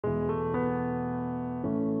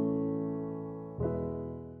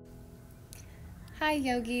Hi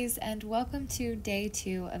yogis, and welcome to day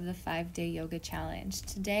 2 of the 5-day yoga challenge.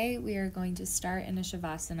 Today we are going to start in a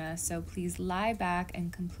shavasana, so please lie back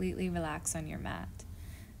and completely relax on your mat.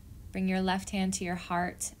 Bring your left hand to your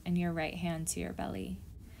heart and your right hand to your belly.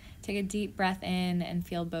 Take a deep breath in and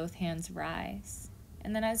feel both hands rise.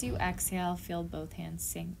 And then as you exhale, feel both hands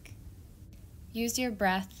sink. Use your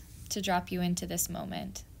breath to drop you into this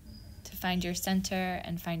moment, to find your center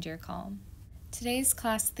and find your calm. Today's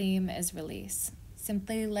class theme is release.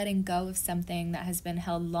 Simply letting go of something that has been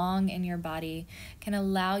held long in your body can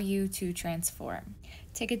allow you to transform.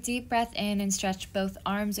 Take a deep breath in and stretch both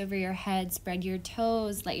arms over your head, spread your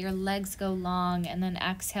toes, let your legs go long, and then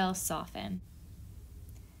exhale, soften.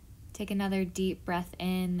 Take another deep breath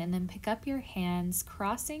in and then pick up your hands,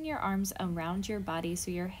 crossing your arms around your body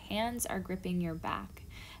so your hands are gripping your back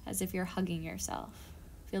as if you're hugging yourself.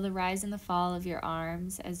 Feel the rise and the fall of your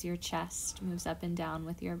arms as your chest moves up and down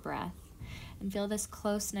with your breath. And feel this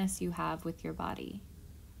closeness you have with your body.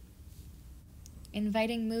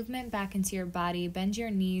 Inviting movement back into your body, bend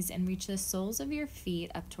your knees and reach the soles of your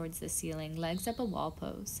feet up towards the ceiling, legs up a wall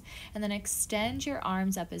pose. And then extend your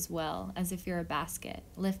arms up as well, as if you're a basket.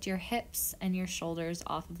 Lift your hips and your shoulders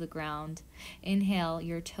off of the ground. Inhale,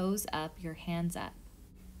 your toes up, your hands up.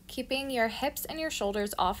 Keeping your hips and your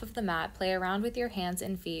shoulders off of the mat, play around with your hands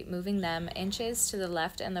and feet, moving them inches to the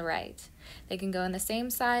left and the right. They can go on the same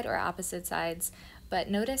side or opposite sides, but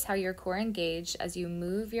notice how your core engaged as you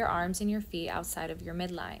move your arms and your feet outside of your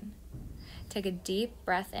midline. Take a deep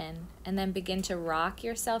breath in and then begin to rock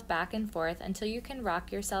yourself back and forth until you can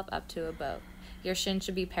rock yourself up to a boat. Your shin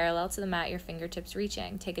should be parallel to the mat, your fingertips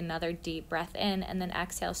reaching. Take another deep breath in and then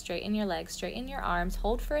exhale, straighten your legs, straighten your arms,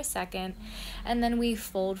 hold for a second, and then we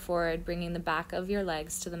fold forward, bringing the back of your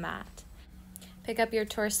legs to the mat. Pick up your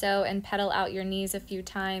torso and pedal out your knees a few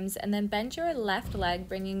times, and then bend your left leg,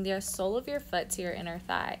 bringing the sole of your foot to your inner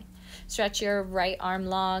thigh. Stretch your right arm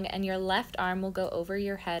long, and your left arm will go over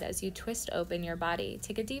your head as you twist open your body.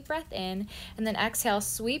 Take a deep breath in, and then exhale,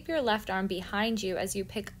 sweep your left arm behind you as you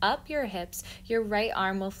pick up your hips. Your right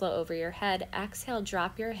arm will flow over your head. Exhale,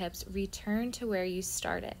 drop your hips, return to where you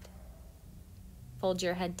started. Fold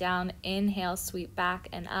your head down, inhale, sweep back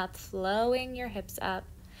and up, flowing your hips up,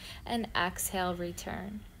 and exhale,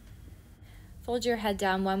 return. Fold your head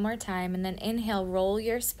down one more time and then inhale, roll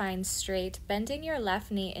your spine straight, bending your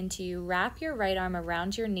left knee into you. Wrap your right arm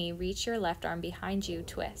around your knee, reach your left arm behind you,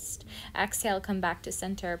 twist. Exhale, come back to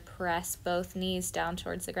center, press both knees down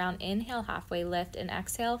towards the ground. Inhale, halfway lift, and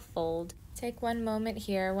exhale, fold. Take one moment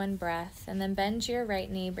here, one breath, and then bend your right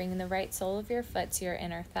knee, bringing the right sole of your foot to your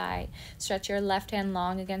inner thigh. Stretch your left hand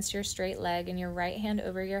long against your straight leg and your right hand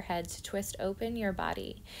over your head to twist open your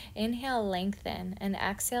body. Inhale, lengthen, and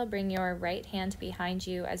exhale, bring your right hand behind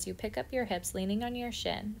you as you pick up your hips, leaning on your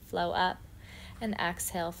shin. Flow up, and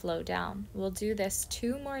exhale, flow down. We'll do this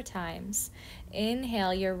 2 more times.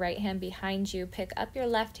 Inhale, your right hand behind you, pick up your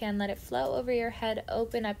left hand, let it flow over your head,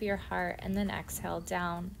 open up your heart, and then exhale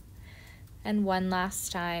down. And one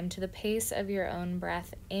last time, to the pace of your own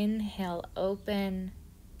breath, inhale, open,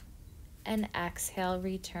 and exhale,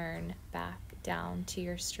 return back down to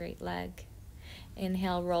your straight leg.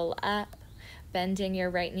 Inhale, roll up, bending your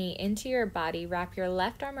right knee into your body, wrap your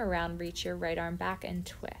left arm around, reach your right arm back and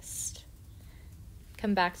twist.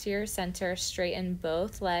 Come back to your center, straighten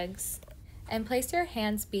both legs, and place your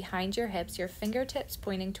hands behind your hips, your fingertips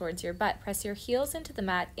pointing towards your butt. Press your heels into the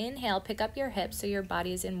mat. Inhale, pick up your hips so your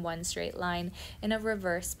body is in one straight line in a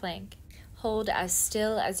reverse plank. Hold as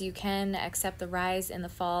still as you can, accept the rise and the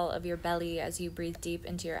fall of your belly as you breathe deep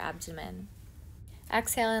into your abdomen.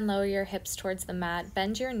 Exhale and lower your hips towards the mat.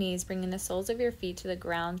 Bend your knees, bringing the soles of your feet to the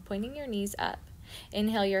ground, pointing your knees up.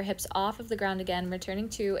 Inhale your hips off of the ground again, returning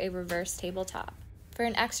to a reverse tabletop. For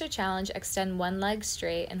an extra challenge, extend one leg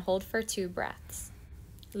straight and hold for 2 breaths.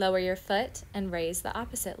 Lower your foot and raise the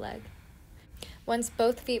opposite leg. Once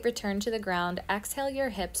both feet return to the ground, exhale your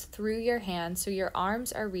hips through your hands so your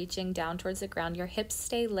arms are reaching down towards the ground. Your hips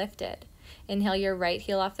stay lifted. Inhale your right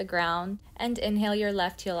heel off the ground and inhale your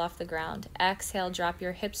left heel off the ground. Exhale, drop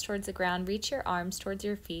your hips towards the ground, reach your arms towards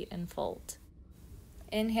your feet and fold.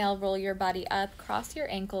 Inhale, roll your body up, cross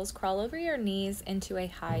your ankles, crawl over your knees into a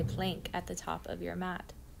high plank at the top of your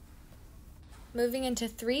mat. Moving into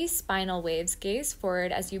 3 spinal waves, gaze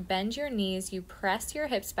forward as you bend your knees, you press your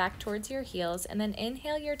hips back towards your heels, and then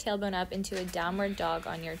inhale your tailbone up into a downward dog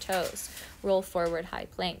on your toes. Roll forward, high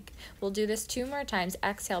plank. We'll do this 2 more times.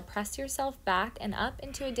 Exhale, press yourself back and up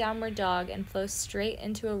into a downward dog and flow straight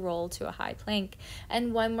into a roll to a high plank.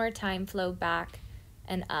 And one more time, flow back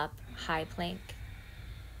and up, high plank.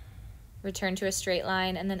 Return to a straight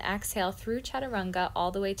line, and then exhale through chaturanga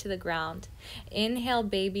all the way to the ground. Inhale,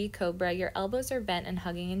 baby cobra. Your elbows are bent and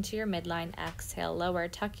hugging into your midline. Exhale, lower.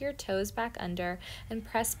 Tuck your toes back under and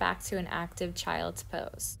press back to an active child's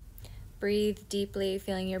pose. Breathe deeply,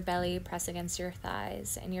 feeling your belly press against your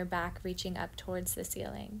thighs and your back reaching up towards the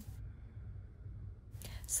ceiling.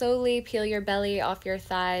 Slowly peel your belly off your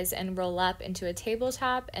thighs and roll up into a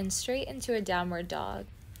tabletop and straight into a downward dog.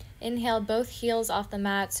 Inhale both heels off the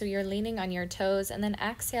mat so you're leaning on your toes, and then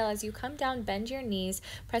exhale as you come down, bend your knees,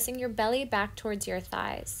 pressing your belly back towards your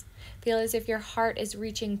thighs. Feel as if your heart is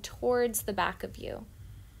reaching towards the back of you.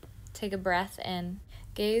 Take a breath in.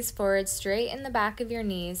 Gaze forward, straighten the back of your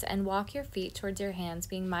knees, and walk your feet towards your hands,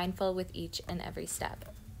 being mindful with each and every step.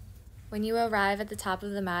 When you arrive at the top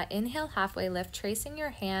of the mat, inhale, halfway lift, tracing your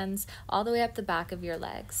hands all the way up the back of your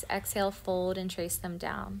legs. Exhale, fold and trace them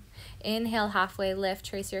down. Inhale, halfway lift,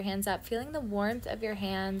 trace your hands up, feeling the warmth of your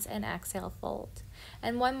hands, and exhale, fold.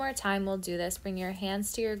 And one more time we'll do this. Bring your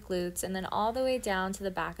hands to your glutes and then all the way down to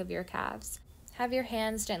the back of your calves. Have your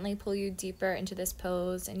hands gently pull you deeper into this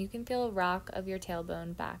pose, and you can feel a rock of your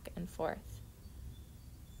tailbone back and forth.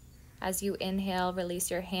 As you inhale, release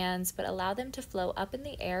your hands, but allow them to flow up in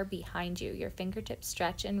the air behind you, your fingertips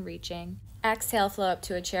stretch and reaching. Exhale, flow up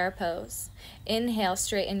to a chair pose. Inhale,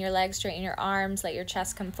 straighten your legs, straighten your arms, let your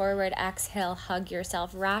chest come forward. Exhale, hug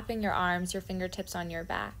yourself, wrapping your arms, your fingertips on your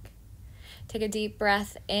back. Take a deep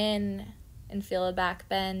breath in and feel a back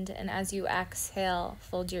bend, and as you exhale,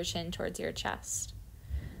 fold your chin towards your chest.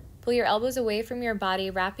 Pull your elbows away from your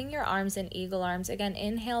body, wrapping your arms in eagle arms. Again,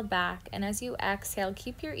 inhale back, and as you exhale,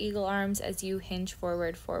 keep your eagle arms as you hinge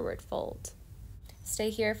forward, forward fold.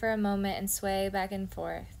 Stay here for a moment and sway back and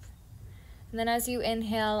forth. And then as you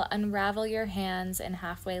inhale, unravel your hands and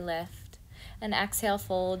halfway lift. And exhale,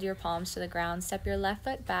 fold your palms to the ground. Step your left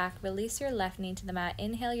foot back, release your left knee to the mat.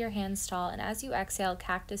 Inhale your hands tall, and as you exhale,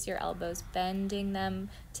 cactus your elbows, bending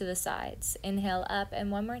them to the sides. Inhale up,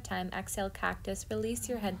 and one more time, exhale cactus, release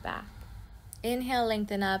your head back. Inhale,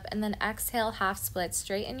 lengthen up, and then exhale, half split.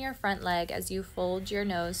 Straighten your front leg as you fold your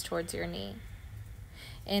nose towards your knee.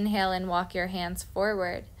 Inhale and walk your hands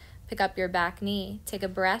forward. Pick up your back knee. Take a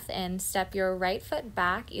breath in. Step your right foot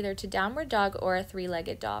back, either to downward dog or a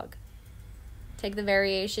three-legged dog. Take the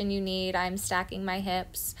variation you need. I'm stacking my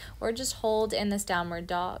hips, or just hold in this downward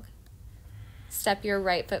dog. Step your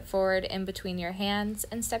right foot forward in between your hands,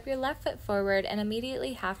 and step your left foot forward and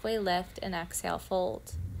immediately halfway lift and exhale,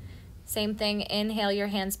 fold. Same thing, inhale your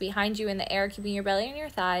hands behind you in the air, keeping your belly on your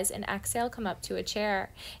thighs, and exhale, come up to a chair.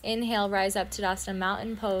 Inhale, rise up to Tadasana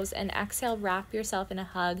mountain pose, and exhale, wrap yourself in a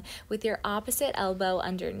hug with your opposite elbow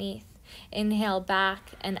underneath. Inhale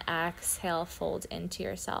back, and exhale, fold into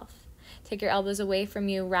yourself. Take your elbows away from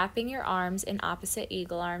you, wrapping your arms in opposite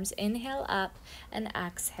eagle arms. Inhale up and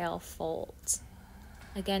exhale, fold.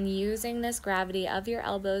 Again, using this gravity of your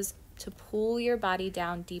elbows to pull your body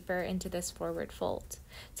down deeper into this forward fold.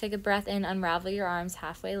 Take a breath in, unravel your arms,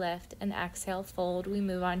 halfway lift, and exhale, fold. We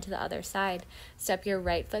move on to the other side. Step your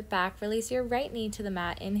right foot back, release your right knee to the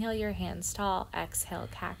mat. Inhale your hands tall, exhale,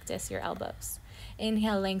 cactus your elbows.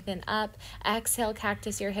 Inhale, lengthen up. Exhale,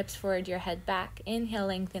 cactus your hips forward, your head back. Inhale,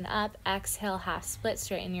 lengthen up. Exhale, half split,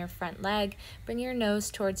 straighten your front leg. Bring your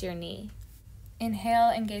nose towards your knee. Inhale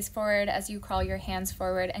and gaze forward as you crawl your hands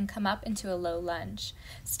forward and come up into a low lunge.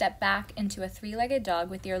 Step back into a three-legged dog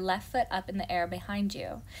with your left foot up in the air behind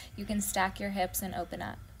you. You can stack your hips and open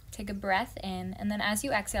up. Take a breath in, and then as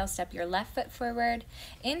you exhale, step your left foot forward.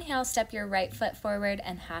 Inhale, step your right foot forward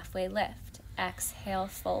and halfway lift. Exhale,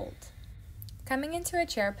 fold. Coming into a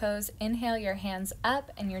chair pose, inhale your hands up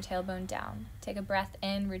and your tailbone down. Take a breath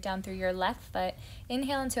in, root down through your left foot.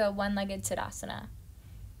 Inhale into a one-legged Tadasana.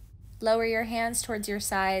 Lower your hands towards your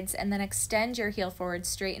sides and then extend your heel forward,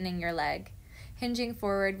 straightening your leg. Hinging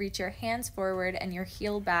forward, reach your hands forward and your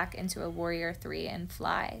heel back into a warrior three and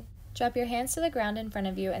fly. Drop your hands to the ground in front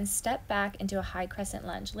of you and step back into a high crescent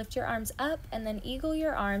lunge. Lift your arms up and then eagle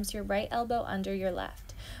your arms, your right elbow under your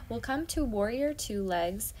left. We'll come to warrior two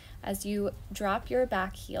legs as you drop your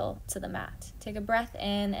back heel to the mat. Take a breath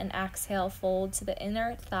in and exhale, fold to the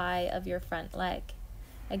inner thigh of your front leg.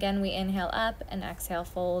 Again, we inhale up and exhale,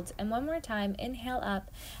 fold. And one more time, inhale up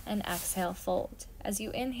and exhale, fold. As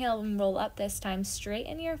you inhale and roll up this time,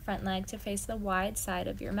 straighten your front leg to face the wide side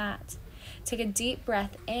of your mat. Take a deep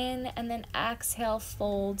breath in and then exhale,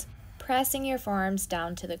 fold, pressing your forearms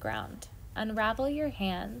down to the ground. Unravel your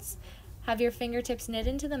hands. Have your fingertips knit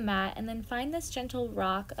into the mat and then find this gentle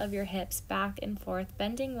rock of your hips back and forth,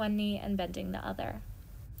 bending one knee and bending the other.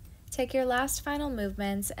 Take your last final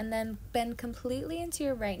movements and then bend completely into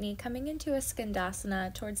your right knee, coming into a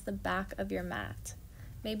Skandasana towards the back of your mat.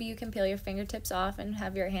 Maybe you can peel your fingertips off and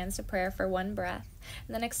have your hands to prayer for one breath.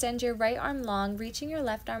 And then extend your right arm long, reaching your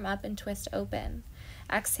left arm up and twist open.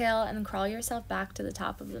 Exhale and crawl yourself back to the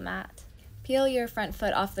top of the mat. Peel your front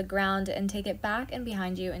foot off the ground and take it back and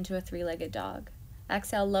behind you into a three-legged dog.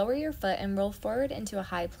 Exhale, lower your foot and roll forward into a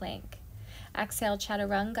high plank. Exhale,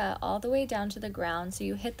 chaturanga all the way down to the ground so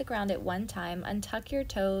you hit the ground at one time. Untuck your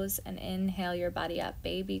toes and inhale your body up,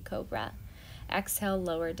 baby cobra. Exhale,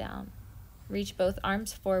 lower down. Reach both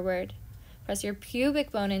arms forward. Press your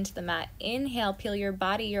pubic bone into the mat. Inhale, peel your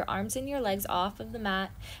body, your arms and your legs off of the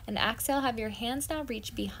mat. And exhale, have your hands now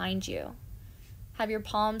reach behind you. Have your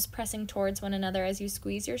palms pressing towards one another as you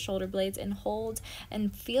squeeze your shoulder blades and hold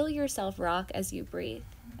and feel yourself rock as you breathe.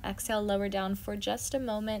 Exhale, lower down for just a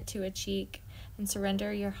moment to a cheek and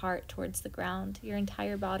surrender your heart towards the ground. Your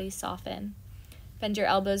entire body soften. Bend your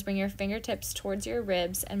elbows, bring your fingertips towards your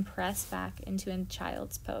ribs and press back into a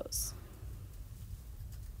child's pose.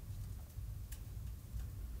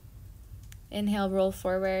 Inhale, roll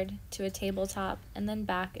forward to a tabletop and then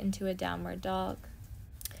back into a downward dog.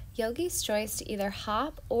 Yogi's choice to either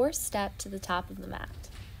hop or step to the top of the mat.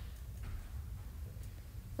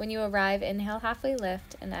 When you arrive, inhale, halfway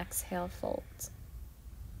lift, and exhale, fold.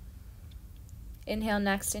 Inhale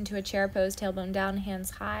next into a chair pose, tailbone down,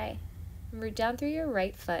 hands high. Root down through your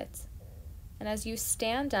right foot. And as you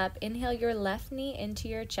stand up, inhale your left knee into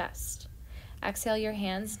your chest. Exhale your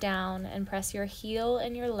hands down and press your heel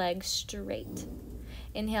and your leg straight.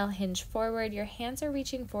 Inhale, hinge forward. Your hands are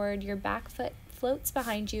reaching forward. Your back foot floats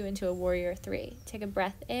behind you into a warrior three. Take a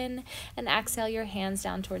breath in and exhale your hands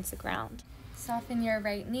down towards the ground. Soften your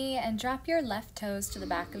right knee and drop your left toes to the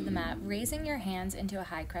back of the mat, raising your hands into a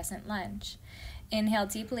high crescent lunge. Inhale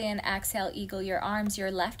deeply and exhale, eagle your arms,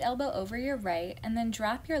 your left elbow over your right, and then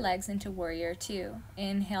drop your legs into warrior two.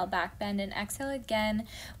 Inhale, back bend, and exhale again.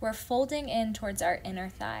 We're folding in towards our inner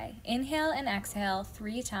thigh. Inhale and exhale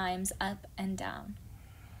 3 times, up and down.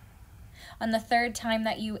 On the third time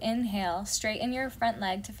that you inhale, straighten your front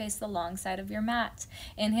leg to face the long side of your mat.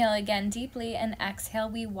 Inhale again deeply and exhale,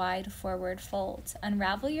 we wide forward fold.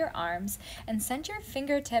 Unravel your arms and send your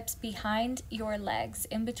fingertips behind your legs,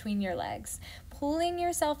 in between your legs, pulling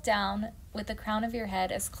yourself down with the crown of your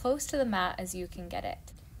head as close to the mat as you can get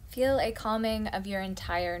it. Feel a calming of your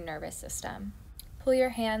entire nervous system. Pull your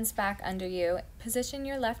hands back under you. Position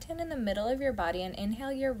your left hand in the middle of your body and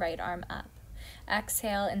inhale your right arm up.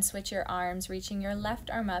 Exhale and switch your arms, reaching your left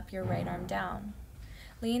arm up, your right arm down.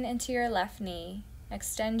 Lean into your left knee.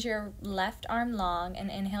 Extend your left arm long and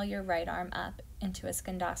inhale your right arm up into a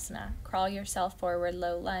skandasana. Crawl yourself forward,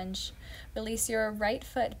 low lunge. Release your right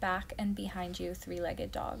foot back and behind you,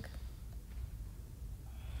 three-legged dog.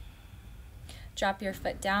 Drop your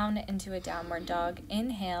foot down into a downward dog.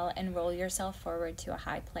 Inhale and roll yourself forward to a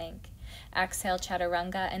high plank. Exhale,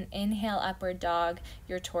 chaturanga, and inhale, upward dog,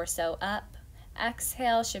 your torso up.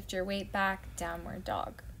 Exhale, shift your weight back, downward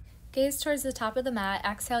dog. Gaze towards the top of the mat,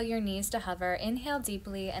 exhale your knees to hover, inhale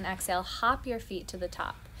deeply, and exhale, hop your feet to the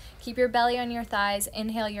top. Keep your belly on your thighs,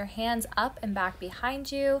 inhale your hands up and back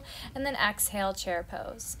behind you, and then exhale, chair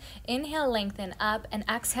pose. Inhale, lengthen up, and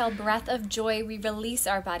exhale, breath of joy, we release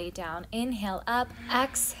our body down. Inhale up,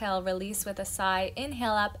 exhale, release with a sigh.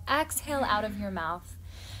 Inhale up, exhale out of your mouth.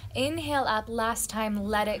 Inhale up, last time,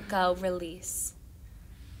 let it go, release.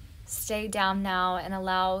 Stay down now and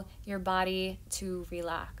allow your body to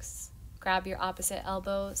relax. Grab your opposite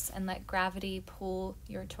elbows and let gravity pull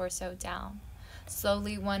your torso down.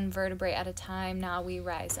 Slowly, one vertebrae at a time, now we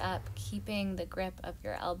rise up, keeping the grip of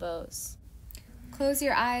your elbows. Close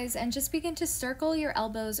your eyes and just begin to circle your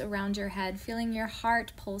elbows around your head, feeling your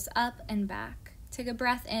heart pulse up and back. Take a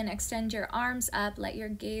breath in, extend your arms up, let your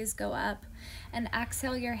gaze go up, and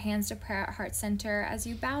exhale your hands to prayer at heart center as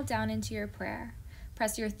you bow down into your prayer.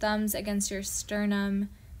 Press your thumbs against your sternum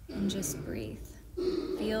and just breathe.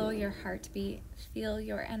 Feel your heartbeat, feel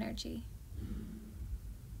your energy.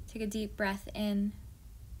 Take a deep breath in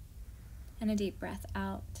and a deep breath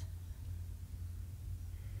out.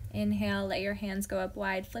 Inhale, let your hands go up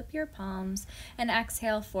wide, flip your palms, and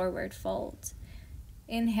exhale, forward fold.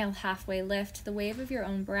 Inhale, halfway lift, the wave of your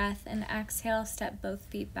own breath, and exhale, step both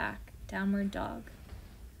feet back, downward dog.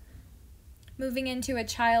 Moving into a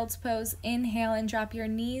child's pose, inhale and drop your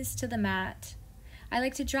knees to the mat. I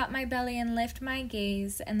like to drop my belly and lift my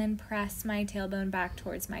gaze and then press my tailbone back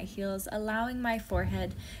towards my heels, allowing my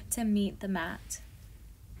forehead to meet the mat.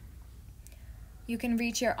 You can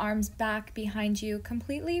reach your arms back behind you,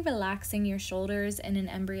 completely relaxing your shoulders in an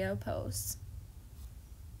embryo pose.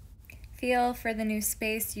 Feel for the new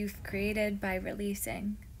space you've created by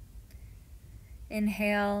releasing.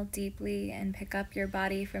 Inhale deeply and pick up your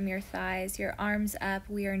body from your thighs, your arms up,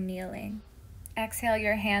 we are kneeling. Exhale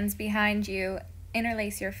your hands behind you,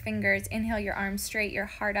 interlace your fingers, inhale your arms straight, your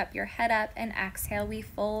heart up, your head up, and exhale, we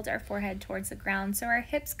fold our forehead towards the ground so our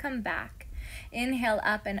hips come back. Inhale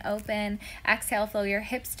up and open, exhale, flow your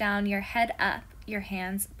hips down, your head up, your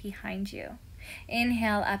hands behind you.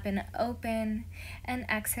 Inhale up and open, and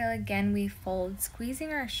exhale again, we fold,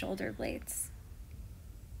 squeezing our shoulder blades.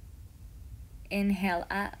 Inhale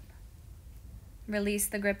up. Release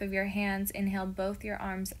the grip of your hands. Inhale both your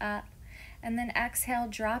arms up. And then exhale,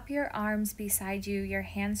 drop your arms beside you, your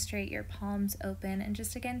hands straight, your palms open, and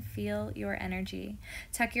just again feel your energy.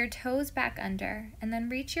 Tuck your toes back under, and then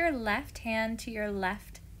reach your left hand to your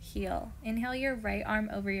left heel. Inhale your right arm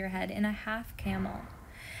over your head in a half camel.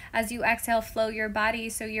 As you exhale, flow your body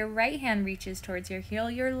so your right hand reaches towards your heel,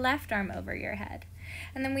 your left arm over your head.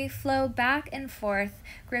 And then we flow back and forth,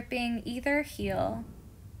 gripping either heel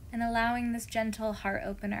and allowing this gentle heart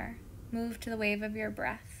opener. Move to the wave of your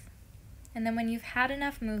breath. And then when you've had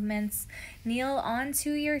enough movements, kneel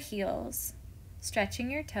onto your heels, stretching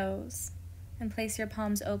your toes, and place your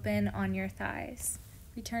palms open on your thighs.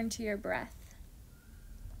 Return to your breath.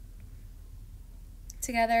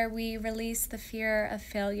 Together we release the fear of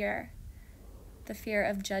failure, the fear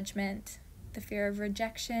of judgment, the fear of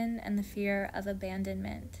rejection, and the fear of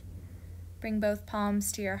abandonment. Bring both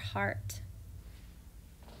palms to your heart.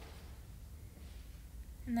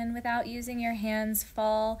 And then without using your hands,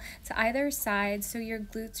 fall to either side so your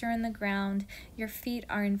glutes are on the ground, your feet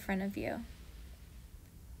are in front of you.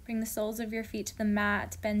 Bring the soles of your feet to the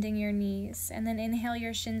mat, bending your knees, and then inhale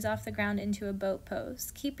your shins off the ground into a boat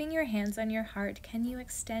pose. Keeping your hands on your heart, can you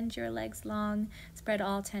extend your legs long, spread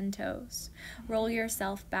all 10 toes. Roll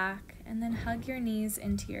yourself back, and then hug your knees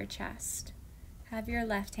into your chest. Have your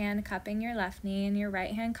left hand cupping your left knee and your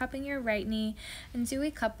right hand cupping your right knee, and do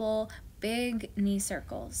a couple big knee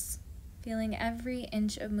circles, feeling every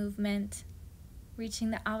inch of movement, reaching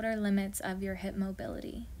the outer limits of your hip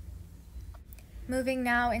mobility. Moving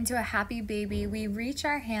now into a happy baby, we reach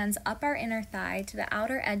our hands up our inner thigh to the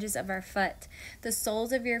outer edges of our foot. The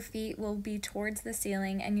soles of your feet will be towards the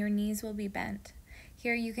ceiling and your knees will be bent.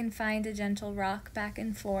 Here you can find a gentle rock back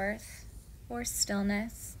and forth or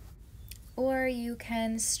stillness. Or you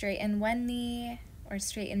can straighten one knee or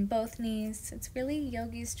straighten both knees. It's really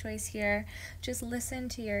yogi's choice here. Just listen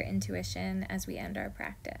to your intuition as we end our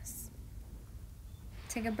practice.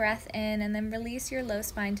 Take a breath in and then release your low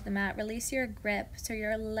spine to the mat. Release your grip so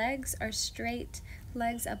your legs are straight,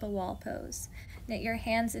 legs up a wall pose. Knit your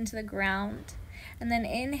hands into the ground. And then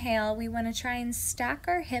inhale, we want to try and stack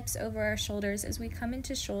our hips over our shoulders as we come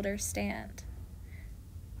into shoulder stand.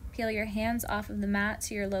 Peel your hands off of the mat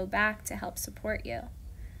to your low back to help support you.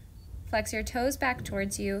 Flex your toes back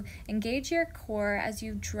towards you. Engage your core as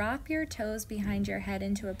you drop your toes behind your head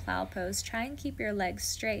into a plow pose. Try and keep your legs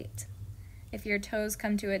straight. If your toes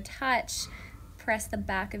come to a touch, press the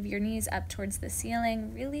back of your knees up towards the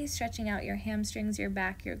ceiling, really stretching out your hamstrings, your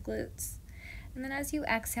back, your glutes. And then as you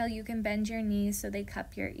exhale, you can bend your knees so they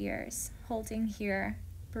cup your ears. Holding here,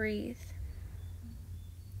 breathe.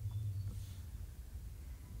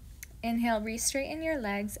 Inhale, re-straighten your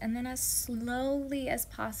legs, and then as slowly as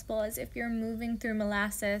possible, as if you're moving through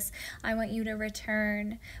molasses, I want you to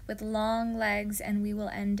return with long legs, and we will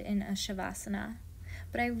end in a Shavasana.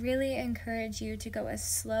 But I really encourage you to go as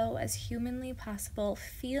slow as humanly possible,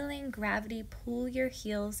 feeling gravity pull your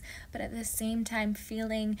heels, but at the same time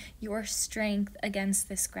feeling your strength against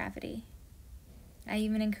this gravity. I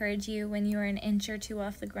even encourage you, when you are an inch or two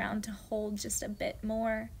off the ground, to hold just a bit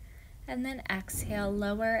more. And then exhale,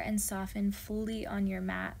 lower and soften fully on your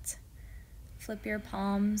mat. Flip your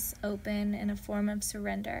palms open in a form of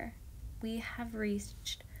surrender. We have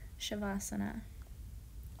reached Shavasana.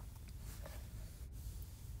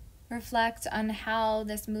 Reflect on how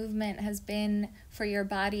this movement has been for your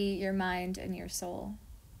body, your mind, and your soul.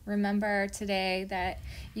 Remember today that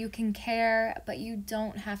you can care, but you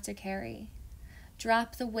don't have to carry.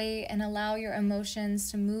 Drop the weight and allow your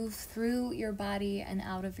emotions to move through your body and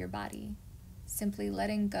out of your body. Simply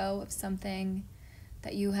letting go of something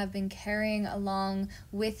that you have been carrying along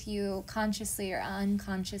with you, consciously or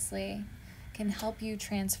unconsciously, can help you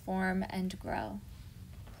transform and grow.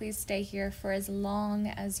 Please stay here for as long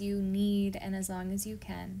as you need and as long as you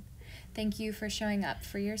can. Thank you for showing up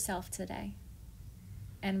for yourself today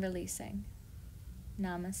and releasing.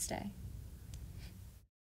 Namaste.